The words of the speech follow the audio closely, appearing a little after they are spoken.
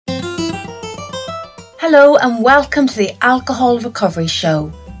Hello and welcome to the Alcohol Recovery Show,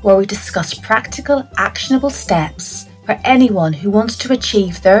 where we discuss practical, actionable steps for anyone who wants to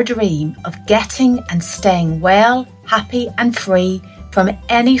achieve their dream of getting and staying well, happy and free from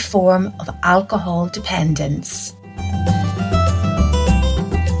any form of alcohol dependence.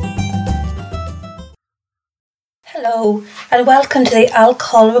 Hello and welcome to the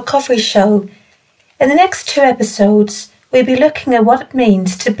Alcohol Recovery Show. In the next 2 episodes, we'll be looking at what it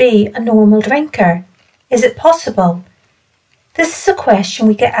means to be a normal drinker. Is it possible? This is a question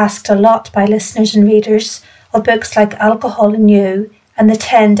we get asked a lot by listeners and readers of books like Alcohol and You and the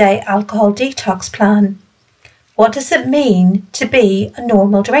 10-Day Alcohol Detox Plan. What does it mean to be a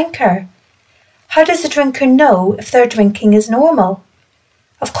normal drinker? How does a drinker know if their drinking is normal?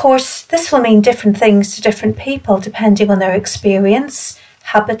 Of course, this will mean different things to different people depending on their experience,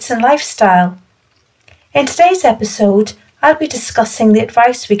 habits and lifestyle. In today's episode, I'll be discussing the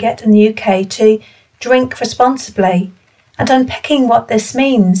advice we get in the UK to drink responsibly and unpicking what this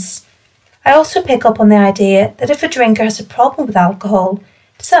means. I also pick up on the idea that if a drinker has a problem with alcohol,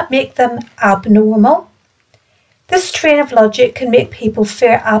 does that make them abnormal? This train of logic can make people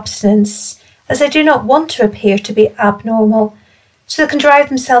fear abstinence, as they do not want to appear to be abnormal, so they can drive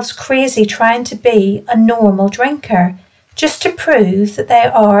themselves crazy trying to be a normal drinker, just to prove that they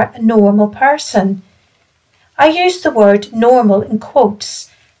are a normal person. I use the word normal in quotes,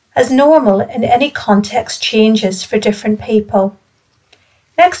 as normal in any context changes for different people.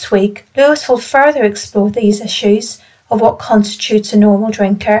 Next week, Lewis will further explore these issues of what constitutes a normal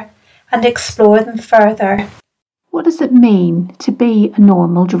drinker and explore them further. What does it mean to be a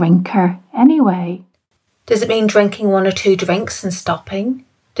normal drinker anyway? Does it mean drinking 1 or 2 drinks and stopping?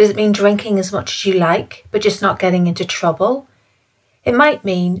 Does it mean drinking as much as you like, but just not getting into trouble? It might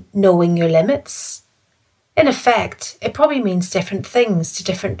mean knowing your limits. In effect, it probably means different things to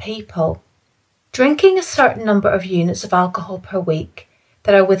different people. Drinking a certain number of units of alcohol per week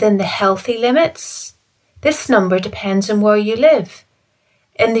that are within the healthy limits. This number depends on where you live.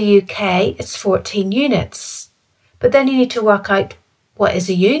 In the UK, it's 14 units. But then you need to work out what is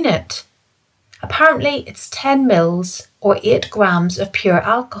a unit. Apparently, it's 10 mils or 8 grams of pure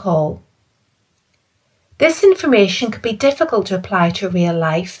alcohol. This information could be difficult to apply to real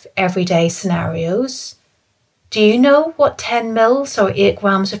life, everyday scenarios. Do you know what 10 mils or 8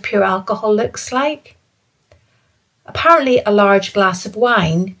 grams of pure alcohol looks like? Apparently, a large glass of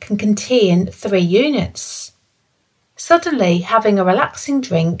wine can contain 3 units. Suddenly, having a relaxing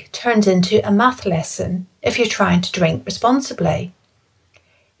drink turns into a math lesson if you're trying to drink responsibly.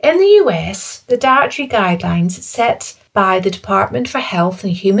 In the US, the dietary guidelines set by the Department for Health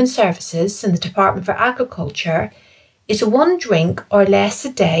and Human Services and the Department for Agriculture is 1 drink or less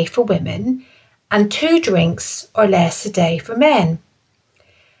a day for women and 2 drinks or less a day for men.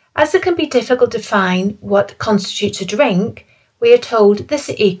 As it can be difficult to define what constitutes a drink, we are told this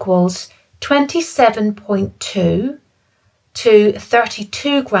equals 27.2 to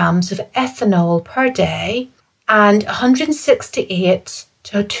 32 grams of ethanol per day and 168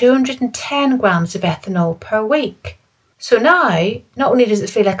 to 210 grams of ethanol per week. So now, not only does it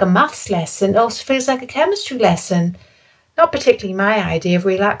feel like a maths lesson, it also feels like a chemistry lesson. Not particularly my idea of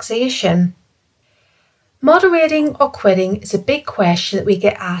relaxation. Moderating or quitting is a big question that we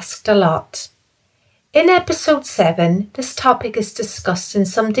get asked a lot. In episode 7, this topic is discussed in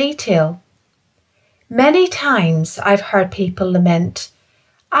some detail. Many times I've heard people lament,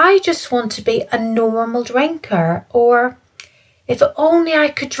 I just want to be a normal drinker, or if only I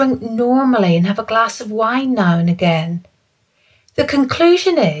could drink normally and have a glass of wine now and again. The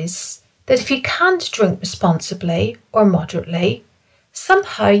conclusion is that if you can't drink responsibly or moderately,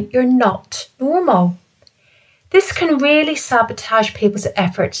 somehow you're not normal. This can really sabotage people's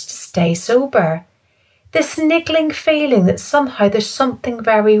efforts to stay sober. This niggling feeling that somehow there's something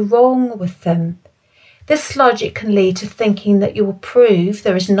very wrong with them. This logic can lead to thinking that you will prove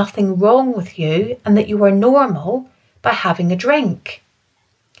there is nothing wrong with you and that you are normal by having a drink.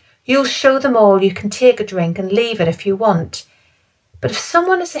 You'll show them all you can take a drink and leave it if you want. But if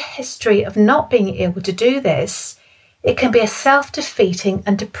someone has a history of not being able to do this, it can be a self-defeating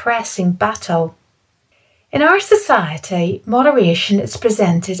and depressing battle. In our society, moderation is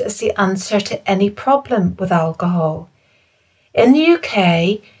presented as the answer to any problem with alcohol. In the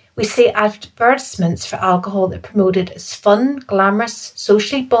UK, we see advertisements for alcohol that are promoted as fun, glamorous,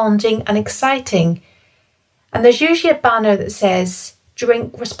 socially bonding and exciting. And there's usually a banner that says,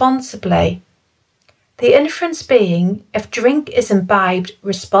 drink responsibly. The inference being, if drink is imbibed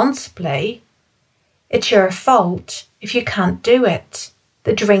responsibly, it's your fault if you can't do it.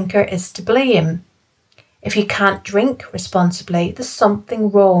 The drinker is to blame. If you can't drink responsibly, there's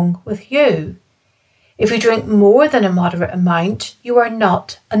something wrong with you. If you drink more than a moderate amount, you are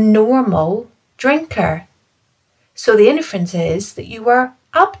not a normal drinker. So the inference is that you are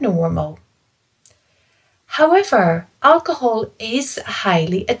abnormal. However, alcohol is a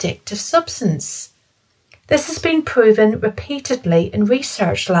highly addictive substance. This has been proven repeatedly in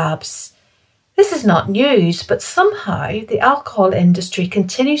research labs. This is not news, but somehow the alcohol industry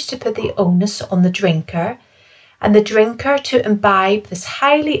continues to put the onus on the drinker and the drinker to imbibe this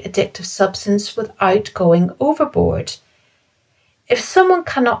highly addictive substance without going overboard. If someone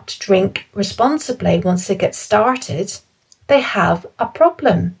cannot drink responsibly once they get started, they have a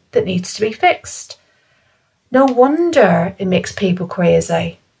problem that needs to be fixed. No wonder it makes people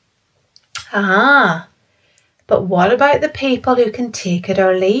crazy. But what about the people who can take it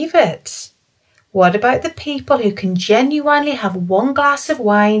or leave it? What about the people who can genuinely have one glass of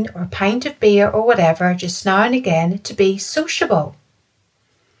wine or a pint of beer or whatever just now and again to be sociable?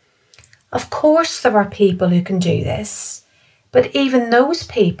 Of course there are people who can do this, but even those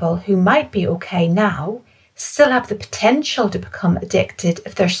people who might be okay now still have the potential to become addicted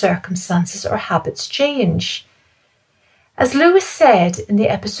if their circumstances or habits change. As Lewis said in the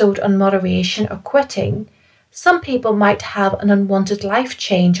episode on moderation or quitting, some people might have an unwanted life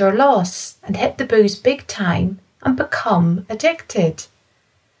change or loss and hit the booze big time and become addicted.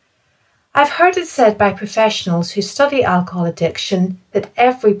 I've heard it said by professionals who study alcohol addiction that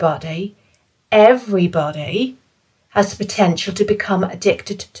everybody has the potential to become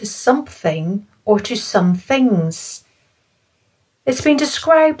addicted to something or to some things. It's been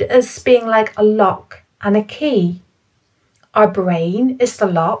described as being like a lock and a key. Our brain is the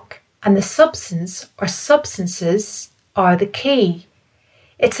lock and the substance or substances are the key.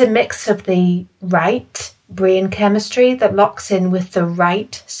 It's a mix of the right brain chemistry that locks in with the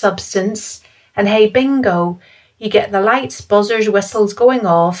right substance, and hey bingo, you get the lights, buzzers, whistles going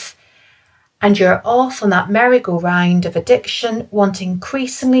off, and you're off on that merry-go-round of addiction, wanting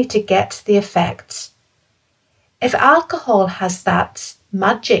increasingly to get the effect. If alcohol has that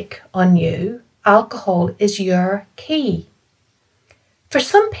magic on you, alcohol is your key. For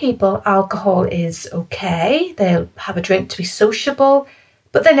some people, alcohol is okay. They'll have a drink to be sociable,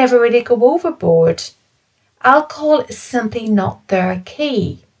 but they never really go overboard. Alcohol is simply not their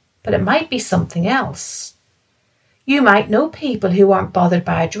key, but it might be something else. You might know people who aren't bothered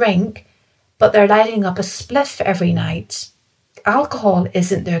by a drink, but they're lighting up a spliff every night. Alcohol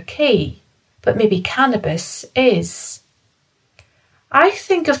isn't their key, but maybe cannabis is. I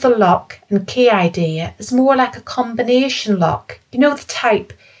think of the lock and key idea as more like a combination lock. You know, the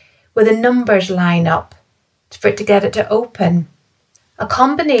type where the numbers line up for it to get it to open. A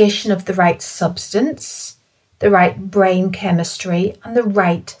combination of the right substance, the right brain chemistry, and the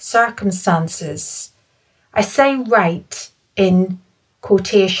right circumstances. I say right in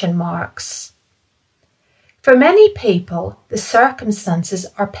quotation marks. For many people, the circumstances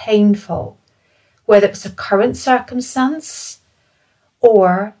are painful, whether it's a current circumstance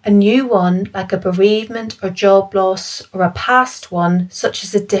or a new one like a bereavement or job loss, or a past one such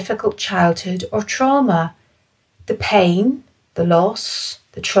as a difficult childhood or trauma. The pain, the loss,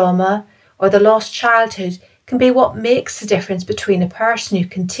 the trauma, or the lost childhood can be what makes the difference between a person who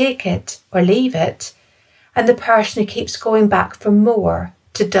can take it or leave it and the person who keeps going back for more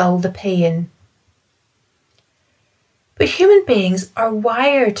to dull the pain. But human beings are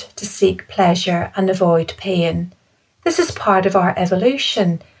wired to seek pleasure and avoid pain. This is part of our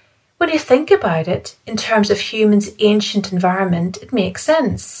evolution. When you think about it, in terms of humans' ancient environment, it makes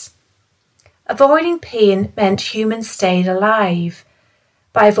sense. Avoiding pain meant humans stayed alive.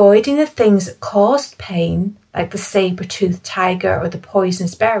 By avoiding the things that caused pain, like the saber-toothed tiger or the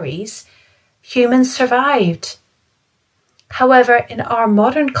poisonous berries, humans survived. However, in our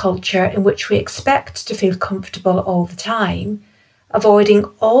modern culture, in which we expect to feel comfortable all the time, avoiding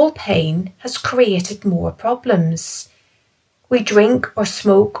all pain has created more problems. We drink or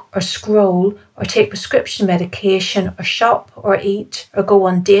smoke or scroll or take prescription medication or shop or eat or go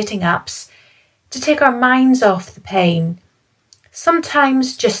on dating apps to take our minds off the pain.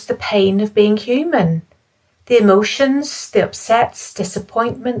 Sometimes just the pain of being human. The emotions, the upsets,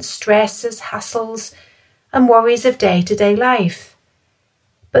 disappointments, stresses, hassles and worries of day-to-day life.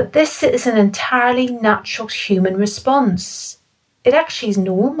 But this is an entirely natural human response. It actually is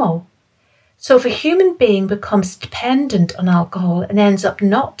normal. So if a human being becomes dependent on alcohol and ends up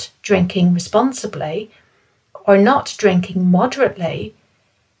not drinking responsibly or not drinking moderately,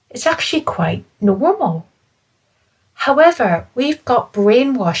 it's actually quite normal. However, we've got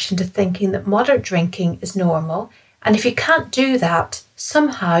brainwashed into thinking that moderate drinking is normal, and if you can't do that,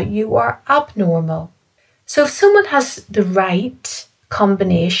 somehow you are abnormal. So if someone has the right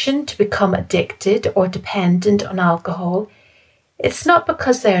combination to become addicted or dependent on alcohol, it's not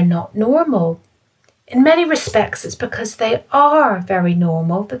because they are not normal. In many respects, it's because they are very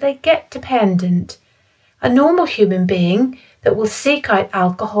normal that they get dependent. A normal human being that will seek out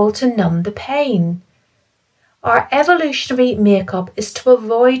alcohol to numb the pain. Our evolutionary makeup is to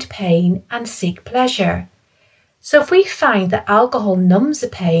avoid pain and seek pleasure. So if we find that alcohol numbs the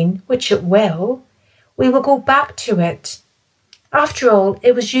pain, which it will, we will go back to it. After all,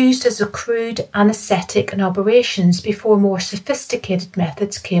 it was used as a crude anaesthetic in operations before more sophisticated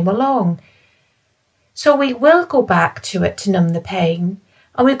methods came along. So we will go back to it to numb the pain,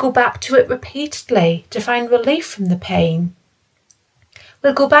 and we go back to it repeatedly to find relief from the pain.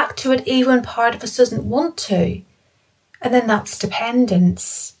 We'll go back to it even when part of us doesn't want to, and then that's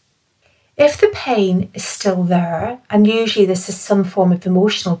dependence. If the pain is still there, and usually this is some form of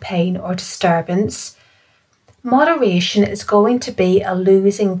emotional pain or disturbance, moderation is going to be a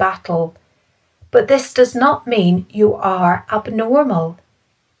losing battle. But this does not mean you are abnormal.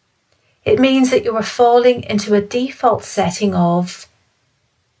 It means that you are falling into a default setting of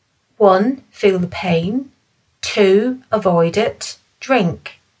 1. Feel the pain. 2. Avoid it.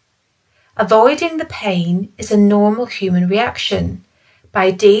 Drink. Avoiding the pain is a normal human reaction.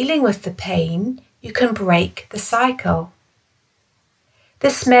 By dealing with the pain, you can break the cycle.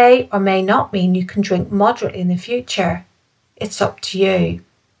 This may or may not mean you can drink moderately in the future. It's up to you.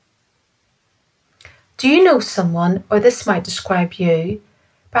 Do you know someone, or this might describe you,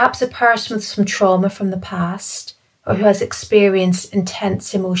 perhaps a person with some trauma from the past, or who has experienced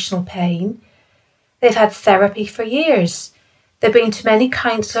intense emotional pain? They've had therapy for years. They've been to many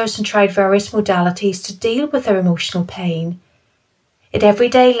counsellors and tried various modalities to deal with their emotional pain. In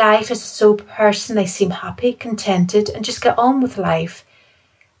everyday life as a sober person, they seem happy, contented, and just get on with life.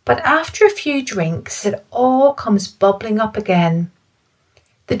 But after a few drinks, it all comes bubbling up again.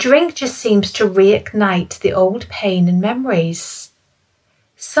 The drink just seems to reignite the old pain and memories.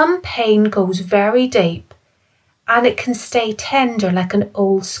 Some pain goes very deep, and it can stay tender like an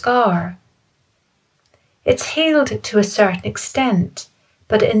old scar. It's healed to a certain extent,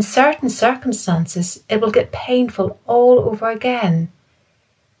 but in certain circumstances, it will get painful all over again.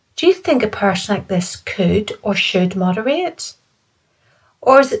 Do you think a person like this could or should moderate?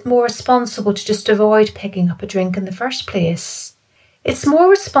 Or is it more responsible to just avoid picking up a drink in the first place? It's more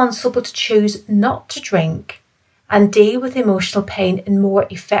responsible to choose not to drink and deal with emotional pain in more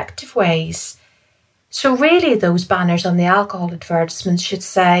effective ways. So really those banners on the alcohol advertisements should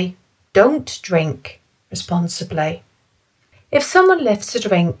say, don't drink responsibly. If someone lifts a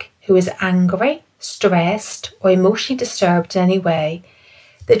drink who is angry, stressed, or emotionally disturbed in any way,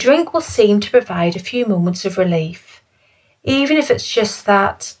 the drink will seem to provide a few moments of relief, even if it's just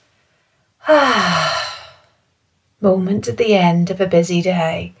that moment at the end of a busy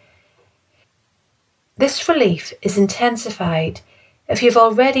day. This relief is intensified if you've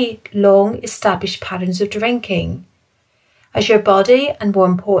already long established patterns of drinking, as your body and more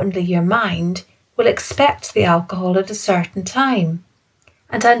importantly your mind will expect the alcohol at a certain time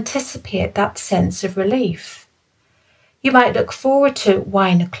and anticipate that sense of relief. You might look forward to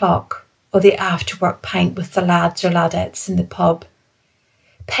wine o'clock or the after-work pint with the lads or ladettes in the pub.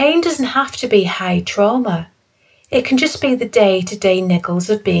 Pain doesn't have to be high trauma. It can just be the day-to-day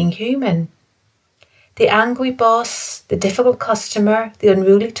niggles of being human. The angry boss, the difficult customer, the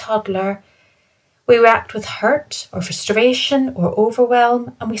unruly toddler. We react with hurt or frustration or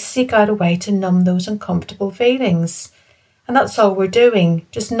overwhelm, and we seek out a way to numb those uncomfortable feelings. And that's all we're doing,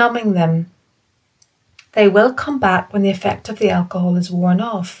 just numbing them. They will come back when the effect of the alcohol is worn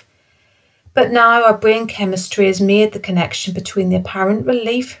off. But now our brain chemistry has made the connection between the apparent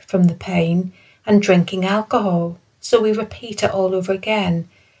relief from the pain and drinking alcohol. So we repeat it all over again,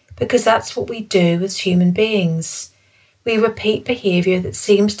 because that's what we do as human beings. We repeat behaviour that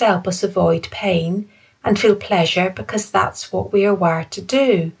seems to help us avoid pain and feel pleasure because that's what we are wired to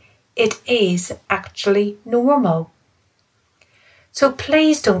do. It is actually normal. So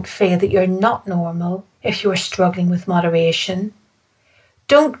please don't feel that you're not normal if you are struggling with moderation.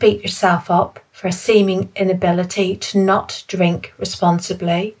 Don't beat yourself up for a seeming inability to not drink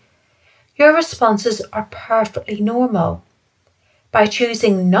responsibly. Your responses are perfectly normal. By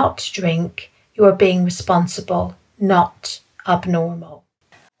choosing not to drink, you are being responsible, not abnormal.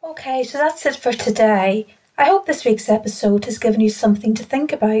 Okay, so that's it for today. I hope this week's episode has given you something to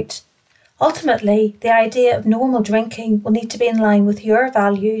think about. Ultimately, the idea of normal drinking will need to be in line with your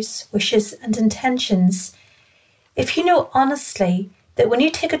values, wishes and intentions. If you know honestly that when you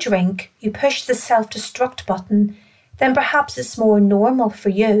take a drink, you push the self-destruct button, then perhaps it's more normal for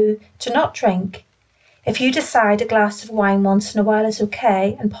you to not drink. If you decide a glass of wine once in a while is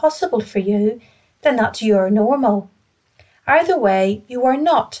okay and possible for you, then that's your normal. Either way, you are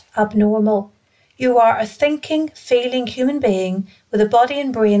not abnormal. You are a thinking, feeling human being with a body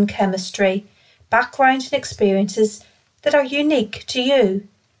and brain chemistry, background and experiences that are unique to you,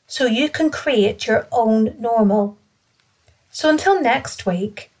 so you can create your own normal. So until next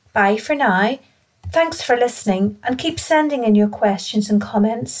week, bye for now. Thanks for listening and keep sending in your questions and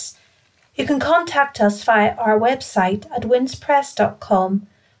comments. You can contact us via our website at winspress.com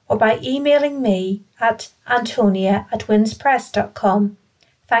or by emailing me at antonia@winspress.com.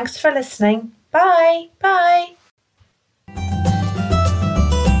 Thanks for listening. Bye. Bye.